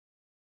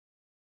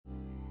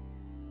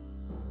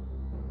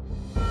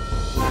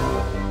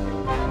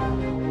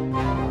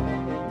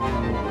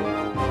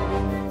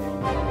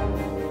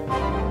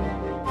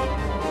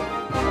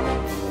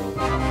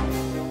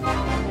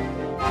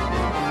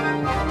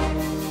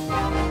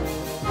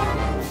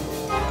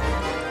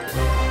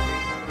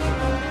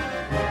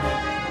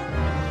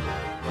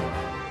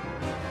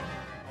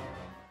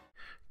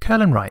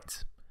Curlin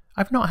writes,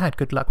 I've not had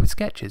good luck with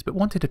sketches but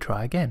wanted to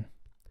try again.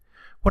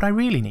 What I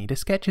really need are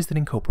sketches that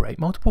incorporate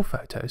multiple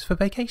photos for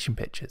vacation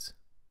pictures.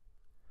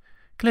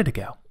 Glitter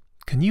Girl,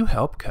 can you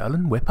help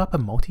Curlin whip up a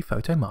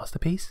multi-photo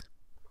masterpiece?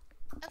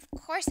 Of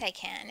course I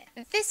can.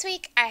 This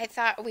week I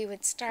thought we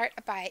would start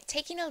by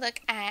taking a look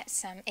at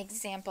some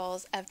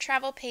examples of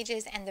travel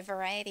pages and the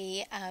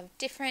variety of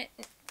different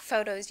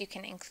photos you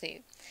can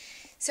include.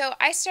 So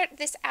I start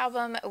this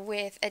album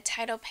with a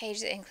title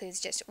page that includes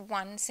just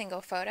one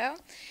single photo,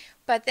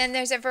 but then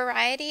there's a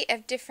variety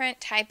of different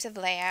types of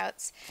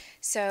layouts.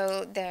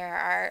 So there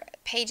are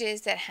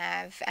pages that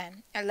have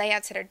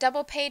layouts that are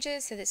double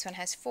pages, so this one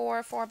has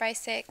 4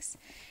 4x6.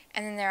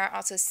 And then there are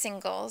also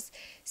singles.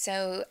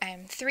 So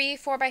 3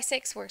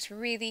 4x6 works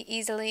really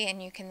easily,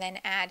 and you can then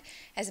add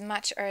as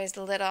much or as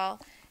little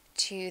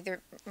to the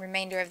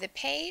remainder of the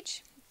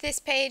page. This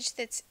page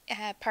that's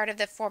part of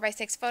the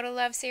 4x6 Photo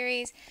Love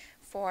series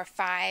for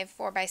 5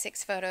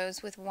 4x6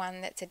 photos with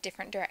one that's a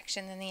different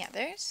direction than the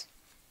others.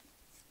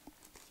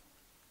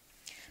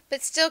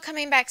 But still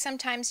coming back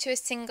sometimes to a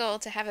single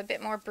to have a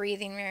bit more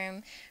breathing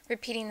room,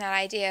 repeating that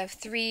idea of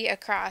 3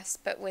 across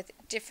but with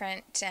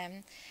different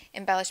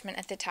embellishment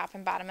at the top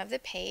and bottom of the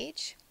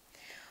page.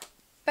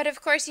 But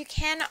of course you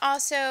can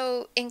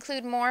also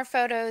include more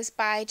photos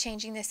by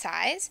changing the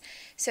size.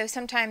 So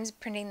sometimes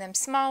printing them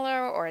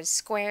smaller or as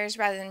squares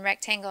rather than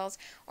rectangles,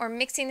 or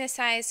mixing the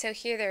size. So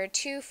here there are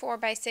 2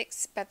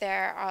 4x6, but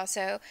there are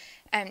also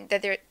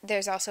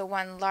there's also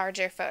one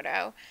larger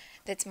photo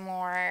that's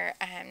more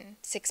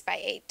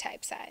 6x8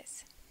 type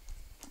size.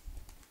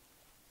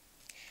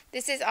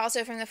 This is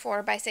also from the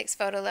 4x6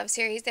 Photo Love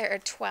series. There are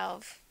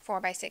 12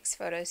 4x6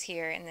 photos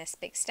here in this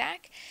big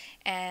stack,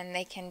 and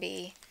they can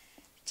be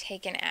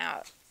taken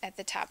out at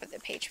the top of the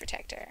page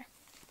protector.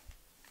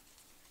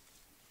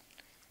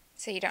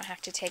 So you don't have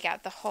to take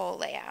out the whole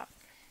layout.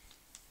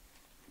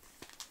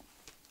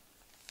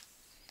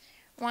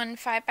 1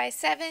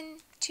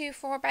 5x7, 2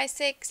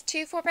 4x6.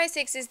 2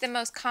 4x6 is the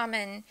most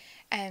common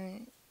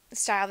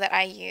style that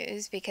I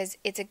use because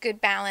it's a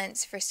good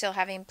balance for still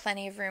having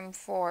plenty of room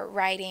for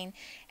writing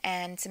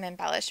and some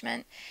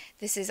embellishment.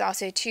 This is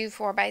also 2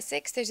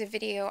 4x6. There's a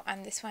video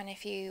on this one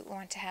if you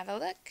want to have a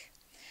look.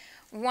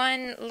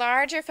 One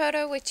larger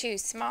photo with 2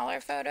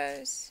 smaller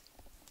photos,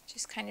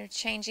 just kind of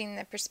changing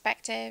the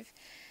perspective.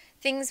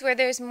 Things where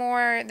there's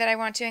more that I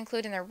want to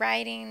include in the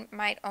writing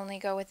might only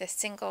go with a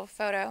single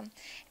photo.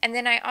 And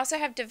then I also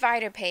have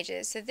divider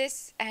pages. So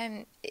this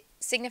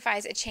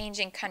signifies a change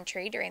in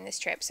country during this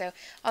trip. So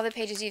all the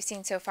pages you've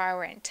seen so far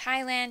were in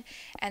Thailand,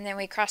 and then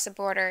we cross the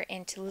border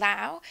into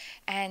Laos,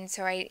 and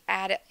so I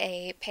add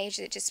a page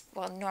that just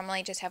will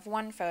normally just have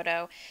one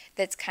photo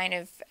that's kind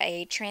of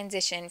a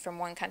transition from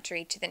one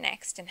country to the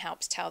next and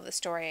helps tell the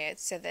story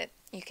so that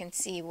you can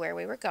see where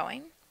we were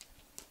going.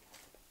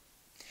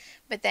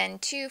 But then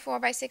 2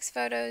 4x6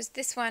 photos,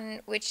 this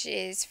one which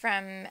is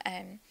from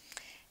an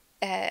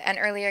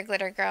earlier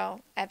Glitter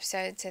Girl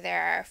episode, so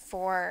there are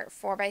 4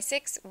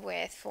 4x6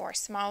 with 4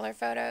 smaller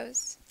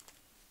photos.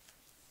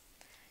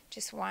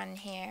 Just one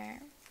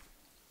here.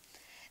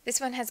 This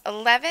one has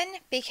 11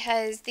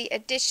 because the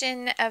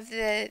addition of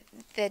the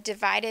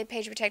divided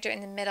page protector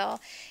in the middle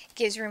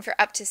gives room for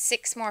up to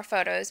 6 more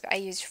photos, but I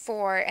used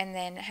 4 and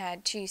then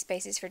had 2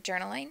 spaces for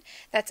journaling.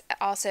 That's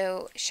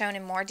also shown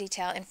in more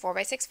detail in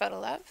 4x6 Photo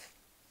Love.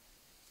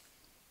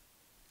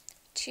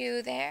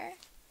 2 there.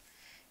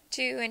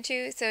 2 and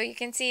 2, so you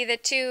can see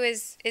that 2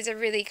 is a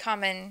really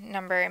common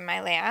number in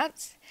my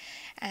layouts.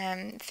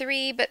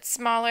 3 but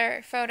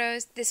smaller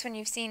photos. This one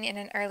you've seen in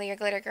an earlier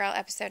Glitter Girl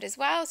episode as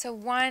well. So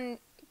 1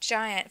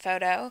 giant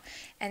photo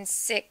and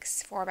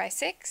 6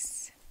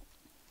 4x6.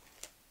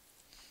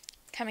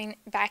 Coming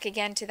back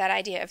again to that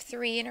idea of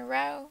 3 in a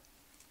row.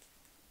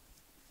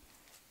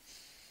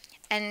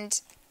 And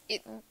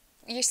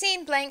you're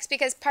seeing blanks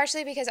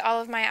partially because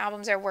all of my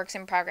albums are works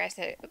in progress,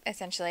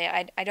 essentially.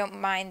 I don't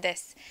mind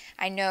this.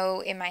 I know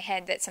in my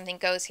head that something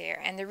goes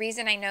here. And the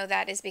reason I know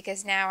that is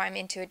because now I'm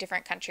into a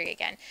different country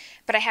again.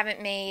 But I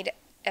haven't made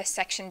a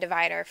section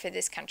divider for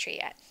this country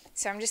yet.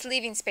 So I'm just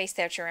leaving space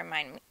there to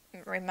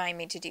remind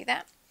me to do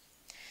that.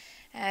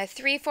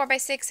 3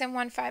 4x6 and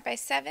 1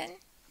 5x7.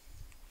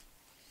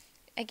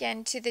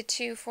 Again to the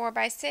 2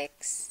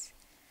 4x6.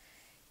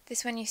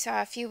 This one you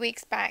saw a few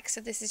weeks back,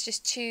 so this is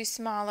just 2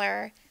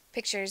 smaller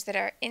pictures that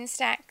are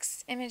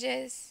Instax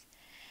images,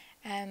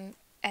 and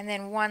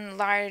then 1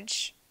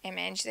 large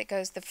image that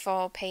goes the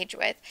full page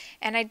width.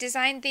 And I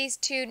designed these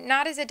 2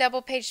 not as a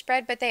double page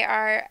spread, but they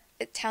are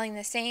telling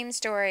the same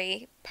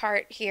story,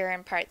 part here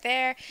and part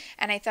there.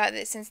 And I thought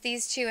that since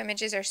these 2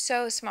 images are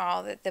so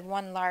small, that the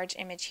 1 large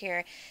image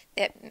here,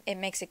 that it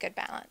makes a good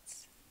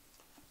balance.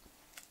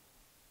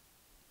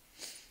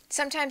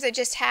 Sometimes I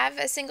just have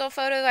a single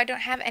photo. I don't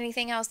have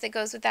anything else that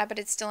goes with that, but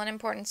it's still an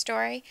important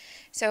story.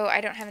 So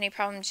I don't have any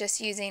problem just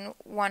using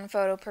 1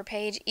 photo per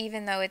page,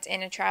 even though it's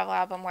in a travel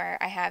album where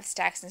I have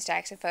stacks and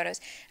stacks of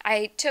photos.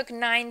 I took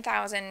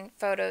 9,000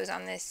 photos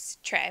on this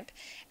trip,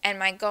 and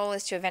my goal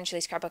is to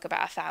eventually scrapbook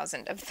about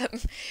 1,000 of them,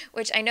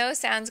 which I know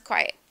sounds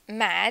quite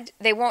mad.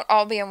 They won't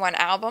all be in one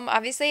album,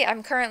 obviously.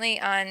 I'm currently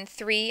on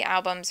 3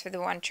 albums for the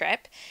one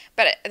trip,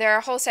 but there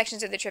are whole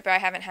sections of the trip where I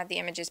haven't had the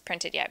images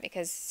printed yet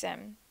because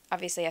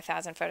obviously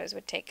 1,000 photos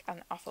would take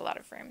an awful lot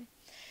of room.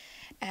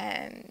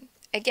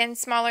 Again,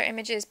 smaller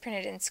images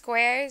printed in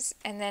squares,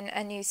 and then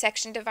a new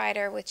section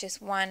divider with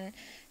just one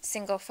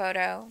single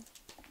photo.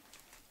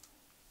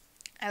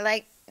 I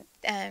like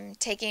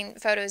taking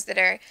photos that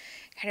are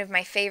kind of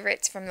my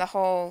favorites from the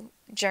whole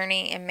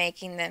journey and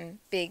making them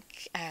big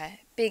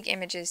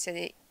images so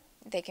that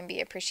they can be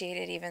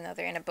appreciated even though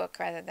they're in a book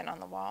rather than on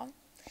the wall.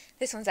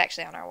 This one's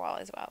actually on our wall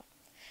as well.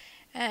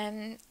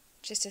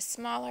 Just a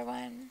smaller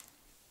one.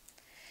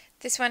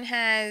 This one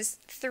has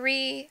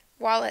 3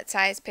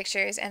 wallet-sized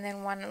pictures and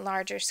then 1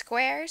 larger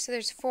square, so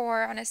there's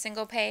 4 on a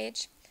single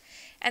page.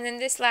 And then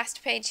this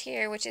last page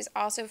here, which is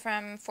also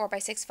from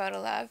 4x6 Photo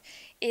Love,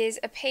 is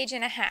a page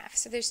and a half.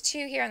 So there's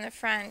 2 here on the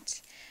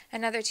front,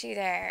 another 2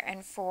 there,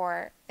 and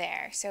 4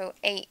 there. So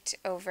 8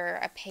 over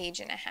a page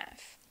and a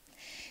half.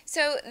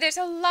 So there's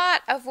a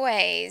lot of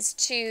ways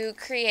to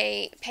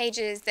create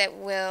pages that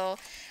will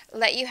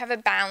let you have a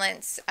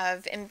balance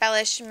of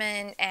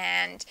embellishment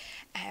and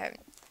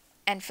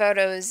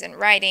photos and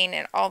writing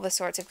and all the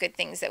sorts of good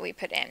things that we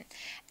put in.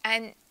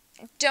 And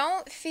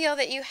don't feel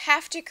that you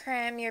have to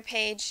cram your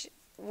page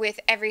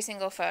with every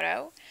single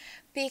photo,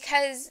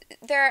 because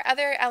there are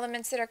other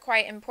elements that are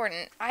quite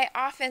important. I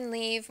often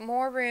leave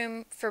more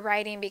room for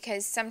writing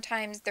because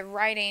sometimes the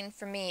writing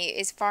for me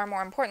is far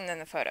more important than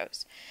the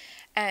photos.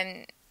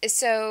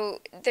 So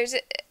there's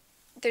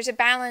a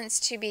balance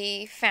to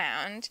be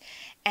found,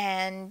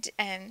 and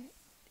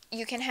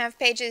you can have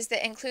pages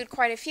that include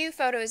quite a few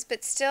photos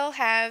but still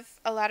have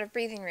a lot of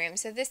breathing room.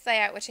 So this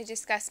layout, which I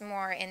discuss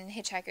more in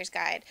Hitchhiker's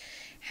Guide,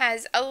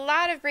 has a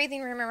lot of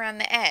breathing room around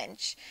the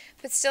edge,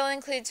 but still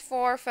includes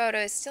 4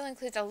 photos, still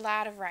includes a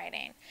lot of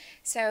writing.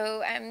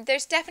 So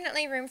there's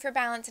definitely room for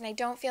balance, and I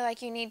don't feel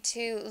like you need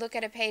to look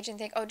at a page and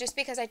think, oh, just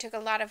because I took a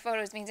lot of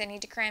photos means I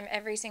need to cram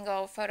every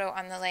single photo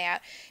on the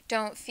layout.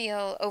 Don't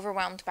feel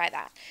overwhelmed by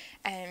that.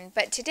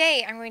 But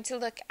today I'm going to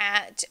look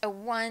at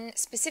one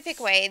specific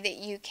way that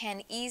you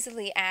can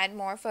easily add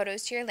more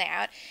photos to your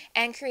layout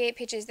and create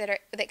pages that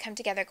come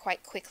together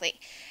quite quickly.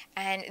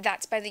 And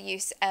that's by the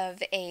use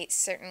of a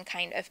certain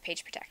kind of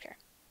page protector.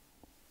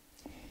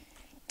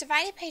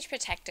 Divided page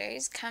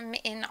protectors come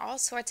in all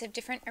sorts of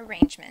different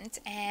arrangements,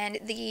 and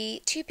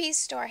the Two-Piece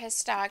store has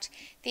stocked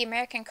the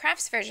American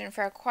Crafts version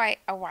for quite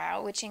a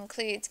while, which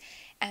includes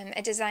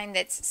a design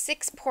that's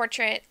 6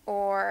 portrait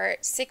or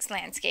 6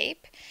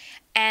 landscape,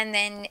 and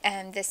then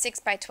the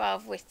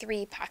 6x12 with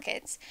 3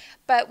 pockets.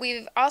 But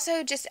we've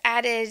also just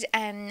added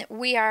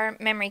We Are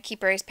Memory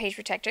Keepers page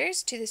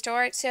protectors to the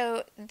store,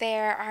 so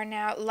there are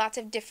now lots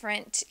of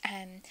different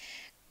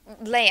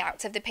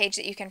layouts of the page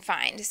that you can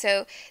find.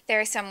 So there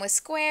are some with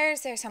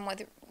squares, there are some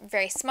with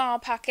very small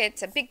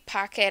pockets, a big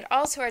pocket,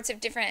 all sorts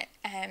of different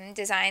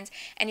designs,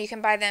 and you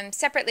can buy them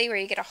separately where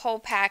you get a whole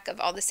pack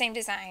of all the same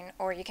design,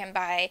 or you can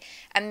buy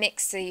a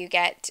mix so you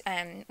get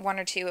 1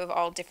 or 2 of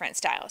all different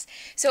styles.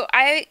 So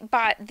I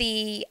bought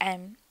the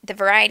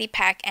variety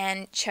pack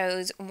and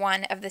chose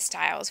one of the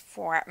styles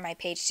for my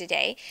page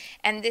today,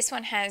 and this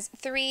one has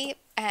 3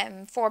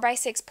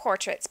 4x6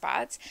 portrait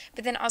spots,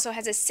 but then also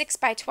has a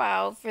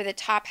 6x12 for the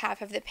top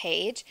half of the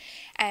page.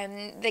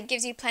 That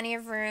gives you plenty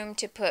of room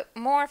to put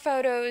more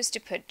photos, to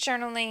put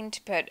journaling,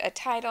 to put a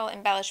title,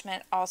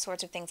 embellishment, all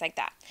sorts of things like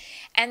that.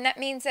 And that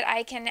means that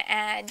I can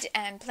add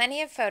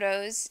plenty of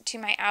photos to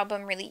my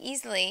album really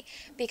easily,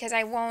 because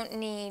I won't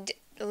need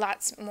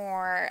lots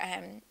more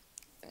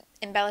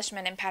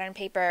embellishment and pattern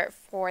paper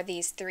for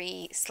these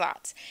 3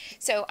 slots.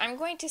 So I'm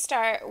going to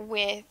start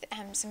with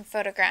some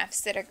photographs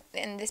that are,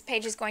 and this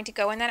page is going to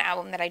go in that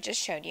album that I just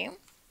showed you.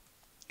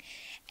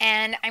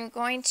 And I'm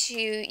going to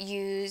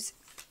use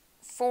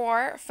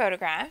 4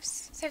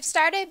 photographs. So I've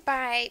started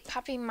by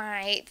popping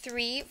my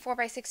 3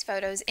 4x6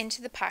 photos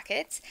into the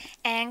pockets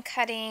and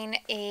cutting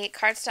a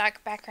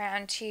cardstock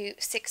background to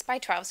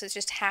 6x12, so it's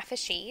just half a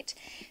sheet,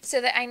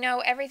 so that I know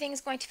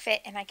everything's going to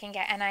fit and I can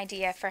get an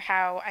idea for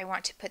how I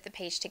want to put the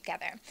page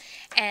together.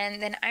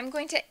 And then I'm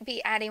going to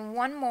be adding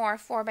one more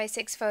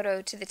 4x6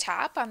 photo to the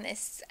top on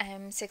this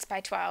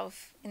 6x12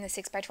 in the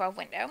 6x12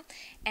 window.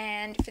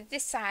 And for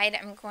this side,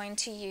 I'm going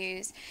to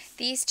use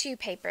these 2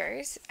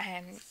 papers,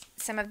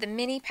 some of the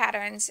mini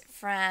patterns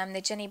from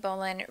the Jenny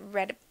Bolin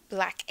Red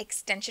Black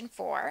Extension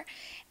 4,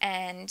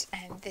 and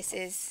this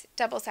is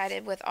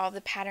double-sided with all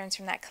the patterns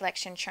from that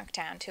collection shrunk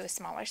down to a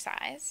smaller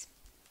size.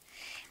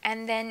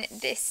 And then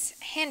this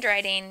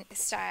handwriting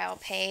style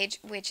page,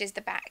 which is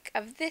the back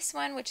of this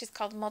one, which is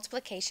called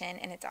Multiplication,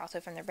 and it's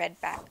also from the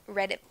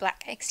Red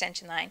Black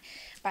Extension line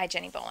by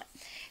Jenny Bolin.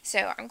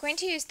 So I'm going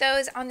to use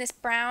those on this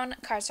brown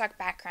cardstock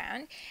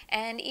background,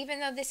 and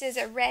even though this is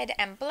a red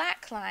and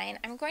black line,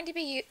 I'm going to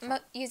be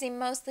using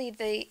mostly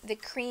the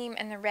cream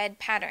and the red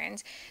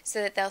patterns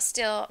so that they'll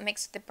still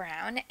mix with the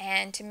brown,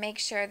 and to make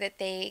sure that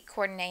they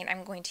coordinate,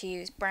 I'm going to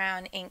use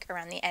brown ink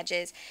around the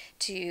edges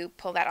to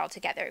pull that all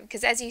together,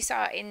 because as you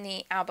saw in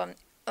the album,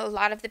 a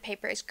lot of the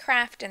paper is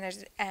craft, and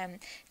there's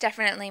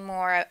definitely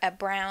more a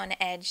brown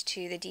edge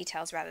to the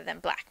details rather than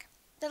black.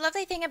 The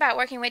lovely thing about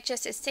working with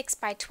just a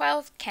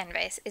 6x12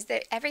 canvas is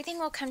that everything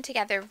will come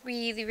together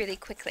really, really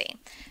quickly.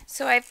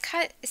 So I've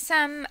cut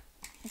some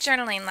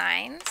journaling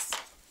lines,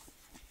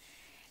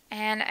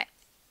 and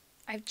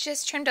I've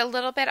just trimmed a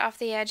little bit off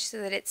the edge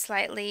so that it's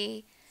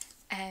slightly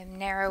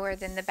narrower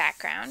than the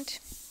background.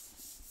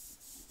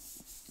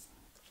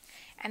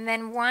 And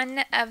then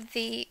one of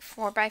the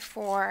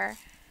 4x4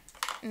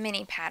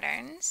 mini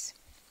patterns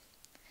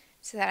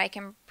so that I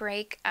can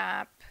break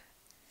up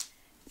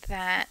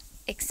that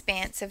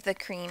expanse of the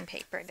cream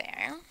paper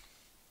there.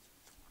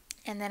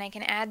 And then I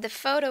can add the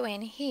photo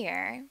in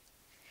here,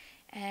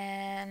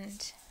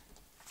 and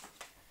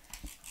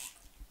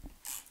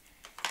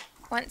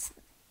once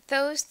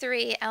those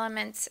three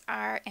elements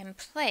are in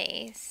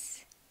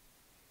place,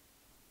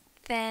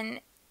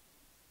 then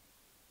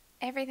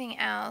everything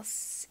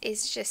else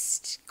is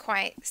just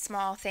quite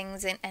small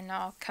things and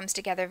all comes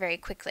together very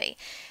quickly.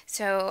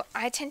 So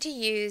I tend to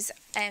use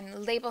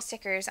label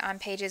stickers on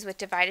pages with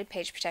divided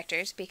page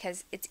protectors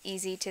because it's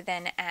easy to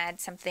then add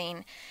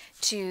something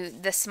to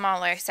the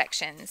smaller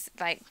sections,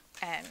 like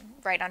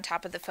right on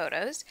top of the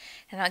photos.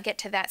 And I'll get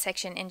to that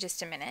section in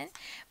just a minute.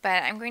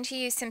 But I'm going to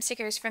use some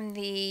stickers from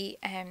the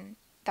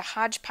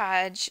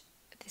Hodgepodge.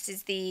 This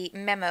is the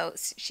memo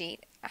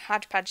sheet,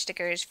 Hodgepodge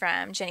stickers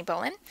from Jenny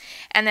Bolin.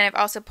 And then I've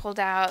also pulled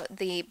out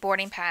the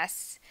boarding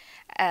pass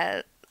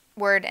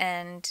word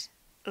and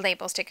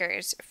label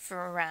stickers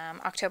from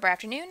October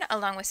Afternoon,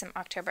 along with some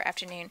October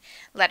Afternoon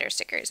letter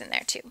stickers in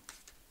there too.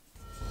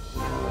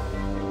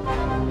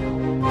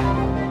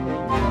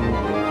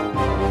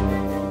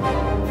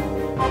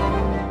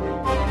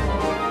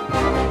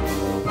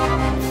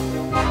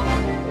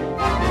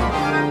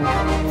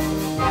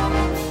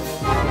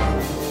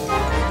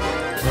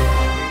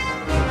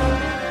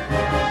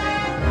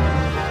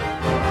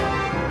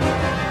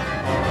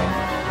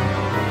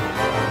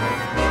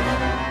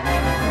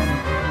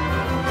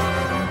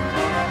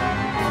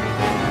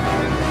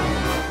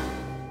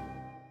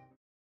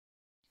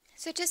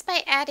 So just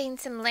by adding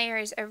some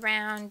layers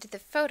around the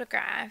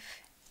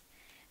photograph,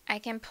 I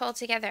can pull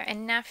together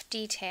enough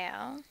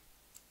detail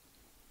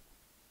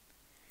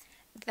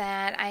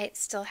that I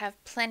still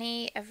have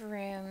plenty of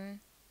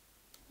room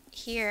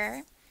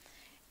here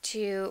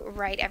to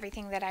write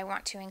everything that I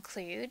want to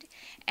include,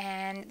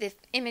 and the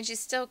image is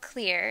still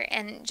clear,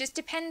 and just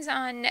depends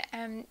on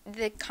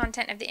the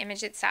content of the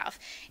image itself.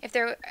 If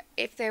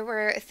there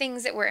were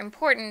things that were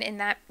important in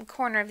that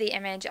corner of the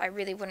image, I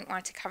really wouldn't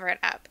want to cover it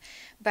up,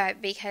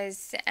 but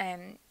because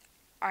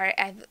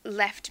I've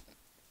left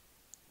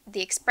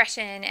the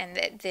expression and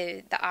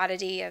the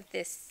oddity of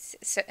this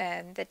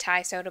the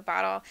Thai soda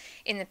bottle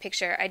in the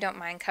picture, I don't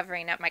mind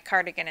covering up my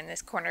cardigan in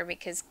this corner,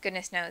 because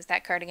goodness knows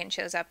that cardigan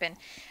shows up in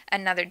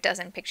another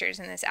dozen pictures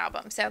in this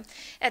album, so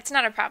that's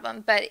not a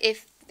problem. But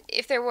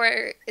if there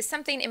were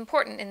something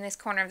important in this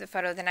corner of the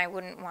photo, then I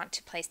wouldn't want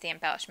to place the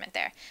embellishment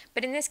there.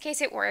 But in this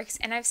case it works,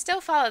 and I've still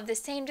followed the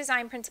same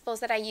design principles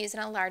that I use in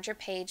a larger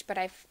page, but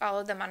I've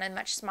followed them on a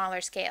much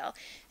smaller scale.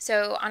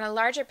 So on a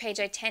larger page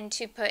I tend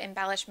to put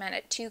embellishment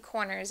at two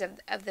corners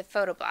of the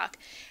photo block,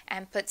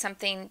 and put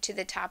something to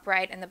the top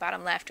right and the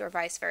bottom left, or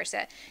vice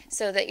versa,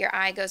 so that your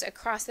eye goes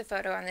across the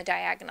photo on the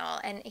diagonal.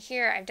 And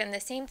here I've done the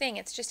same thing,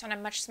 it's just on a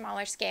much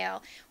smaller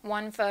scale,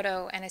 one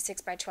photo and a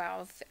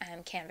 6x12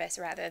 canvas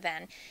rather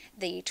than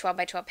the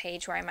 12x12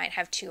 page where I might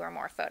have two or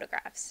more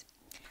photographs.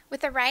 With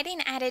the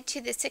writing added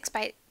to the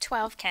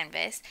 6x12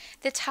 canvas,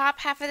 the top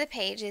half of the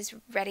page is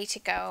ready to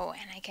go,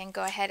 and I can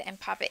go ahead and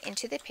pop it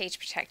into the page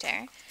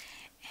protector,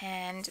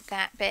 and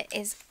that bit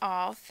is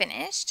all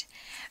finished.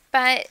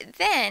 But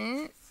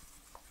then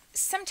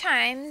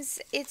sometimes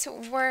it's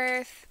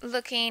worth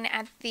looking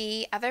at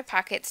the other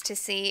pockets to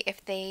see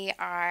if they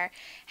are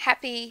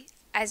happy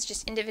as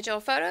just individual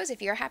photos,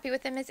 if you're happy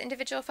with them as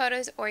individual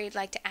photos, or you'd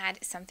like to add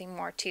something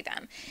more to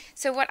them.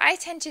 So what I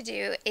tend to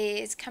do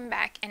is come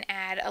back and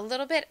add a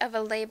little bit of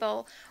a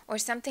label or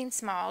something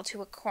small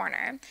to a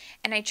corner,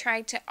 and I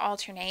try to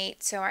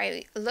alternate, so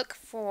I look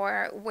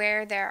for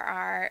where there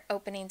are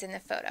openings in the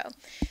photo.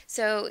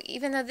 So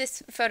even though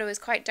this photo is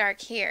quite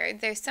dark here,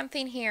 there's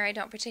something here I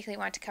don't particularly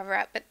want to cover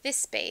up, but this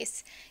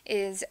space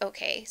is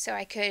okay. So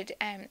I could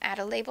add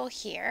a label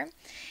here,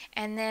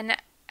 and then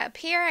up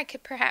here I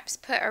could perhaps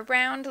put a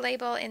round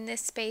label in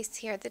this space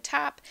here at the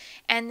top,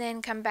 and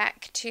then come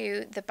back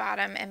to the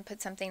bottom and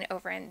put something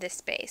over in this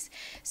space.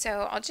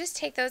 So I'll just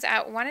take those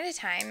out one at a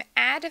time,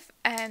 add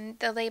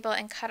the label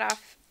and cut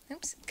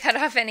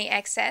off any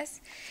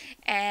excess,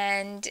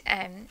 and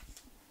then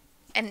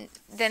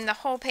the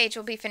whole page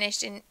will be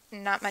finished in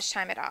not much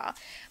time at all.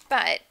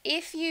 But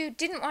if you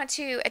didn't want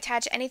to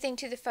attach anything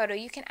to the photo,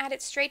 you can add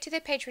it straight to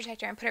the page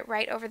protector and put it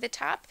right over the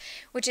top,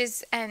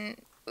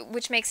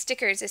 which makes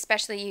stickers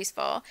especially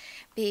useful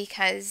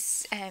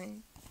because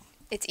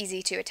it's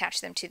easy to attach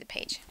them to the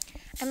page.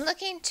 I'm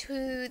looking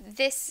to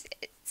this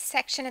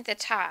section at the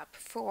top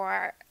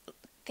for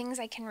things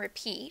I can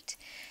repeat.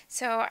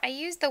 So I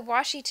use the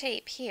washi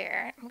tape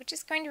here. I'm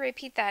just going to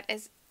repeat that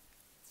as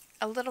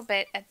a little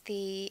bit at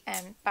the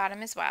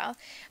bottom as well.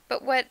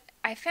 But what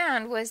I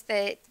found was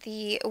that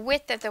the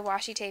width of the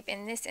washi tape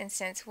in this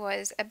instance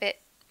was a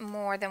bit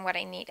more than what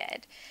I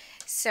needed.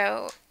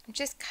 So I'm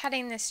just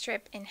cutting the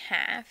strip in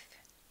half,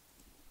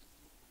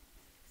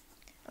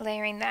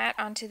 layering that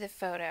onto the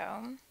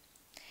photo.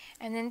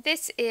 And then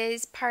this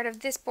is part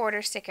of this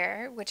border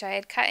sticker, which I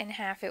had cut in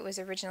half. It was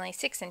originally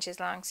 6 inches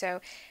long,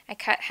 so I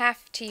cut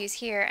half to use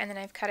here, and then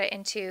I've cut it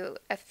into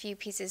a few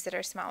pieces that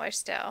are smaller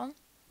still.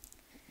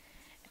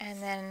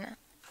 And then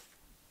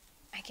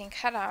I can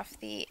cut off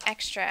the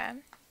extra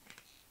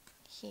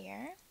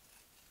here.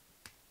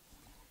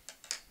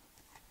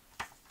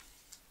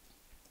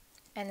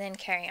 And then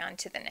carry on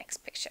to the next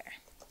picture.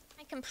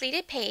 I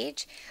completed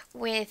page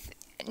with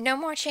no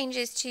more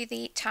changes to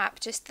the top,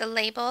 just the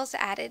labels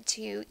added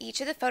to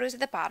each of the photos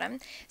at the bottom.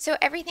 So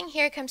everything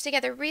here comes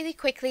together really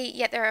quickly,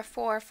 yet there are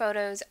 4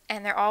 photos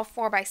and they're all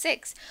 4 by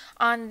 6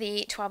 on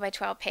the 12 by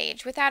 12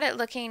 page without it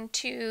looking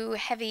too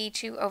heavy,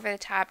 too over the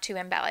top, too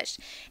embellished.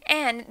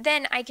 And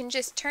then I can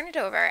just turn it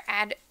over,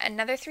 add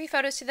another 3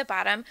 photos to the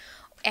bottom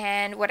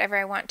and whatever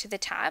I want to the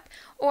top,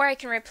 or I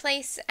can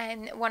replace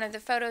one of the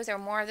photos or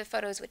more of the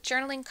photos with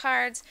journaling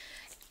cards.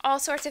 All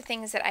sorts of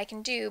things that I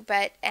can do,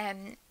 but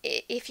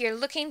if you're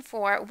looking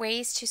for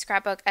ways to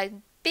scrapbook a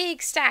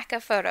big stack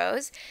of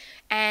photos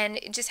and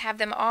just have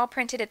them all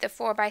printed at the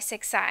 4 by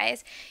 6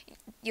 size,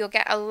 you'll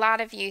get a lot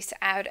of use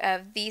out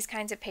of these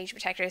kinds of page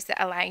protectors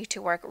that allow you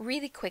to work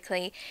really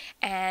quickly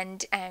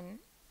and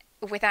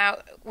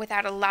without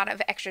a lot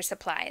of extra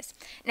supplies.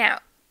 Now,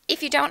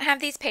 if you don't have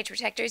these page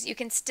protectors, you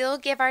can still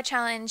give our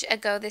challenge a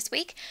go this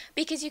week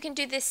because you can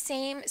do this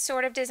same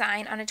sort of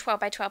design on a 12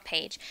 by 12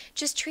 page.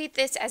 Just treat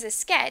this as a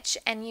sketch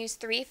and use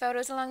 3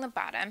 photos along the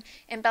bottom,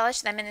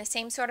 embellish them in the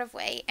same sort of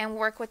way, and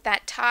work with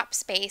that top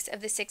space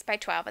of the 6 by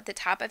 12 at the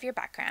top of your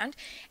background.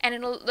 And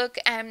it'll look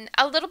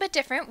a little bit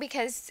different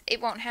because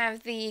it won't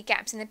have the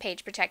gaps in the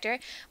page protector,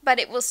 but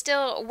it will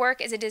still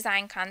work as a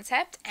design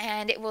concept,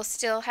 and it will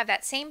still have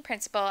that same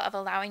principle of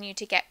allowing you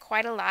to get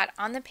quite a lot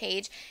on the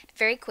page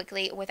very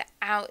quickly without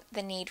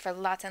the need for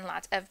lots and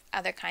lots of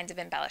other kinds of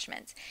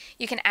embellishments.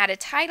 You can add a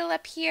title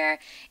up here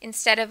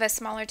instead of a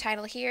smaller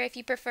title here if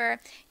you prefer.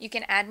 You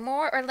can add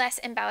more or less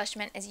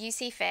embellishment as you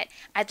see fit.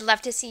 I'd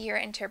love to see your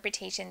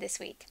interpretation this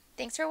week.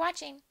 Thanks for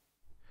watching.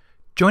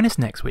 Join us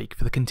next week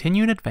for the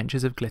continuing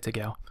adventures of Glitter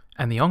Girl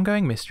and the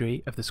ongoing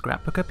mystery of the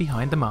scrapbooker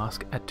behind the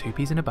mask at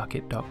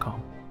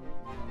 2psinabucket.com.